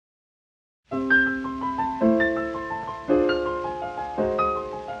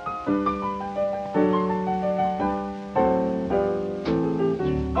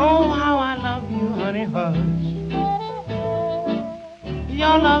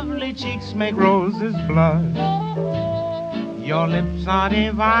lovely cheeks make roses blush. Your lips are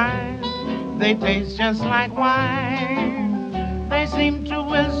divine, they taste just like wine. They seem to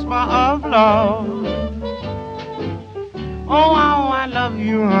whisper of love. Oh, how I love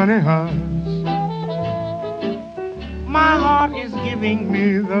you, honey hush. My heart is giving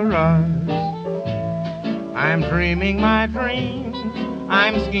me the rush. I'm dreaming my dreams,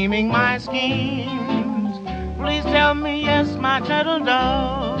 I'm scheming my schemes. Please tell me yes, my gentle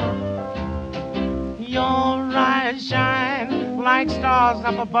dove. Your eyes shine like stars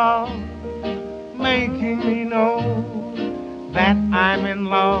up above, making me know that I'm in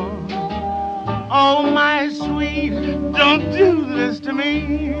love. Oh, my sweet, don't do this to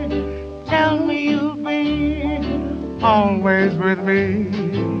me. Tell me you'll be always with me.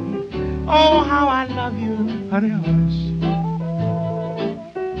 Oh, how I love you, honey hush.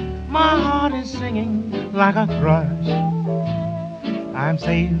 My heart is singing like a thrush. I'm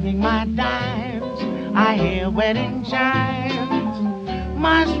saving my dimes, I hear wedding chimes.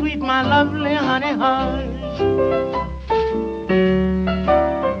 My sweet, my lovely honey hush.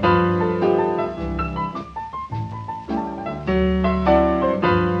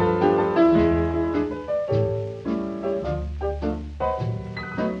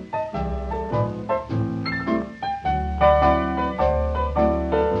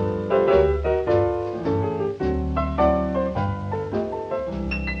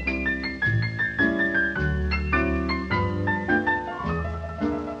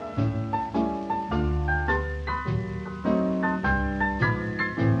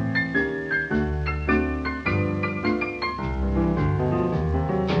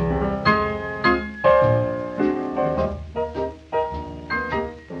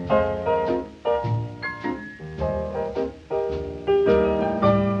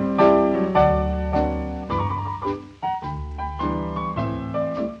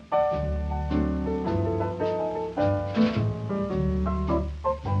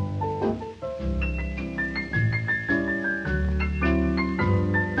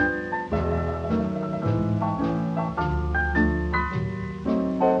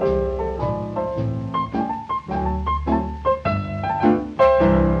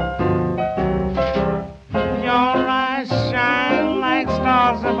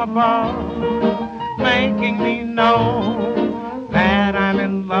 Above, making me know that I'm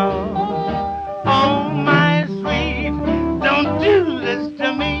in love. Oh, my sweet, don't do this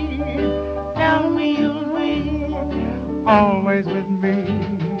to me. Tell me you'll be always with me.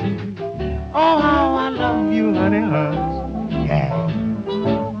 Oh, how I love you, honey hush. Yeah.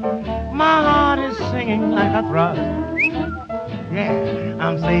 My heart is singing like a thrush. Yeah,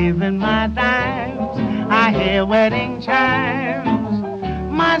 I'm saving my dimes, I hear wedding chimes.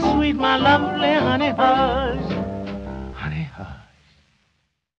 My sweet, my lovely honey hush.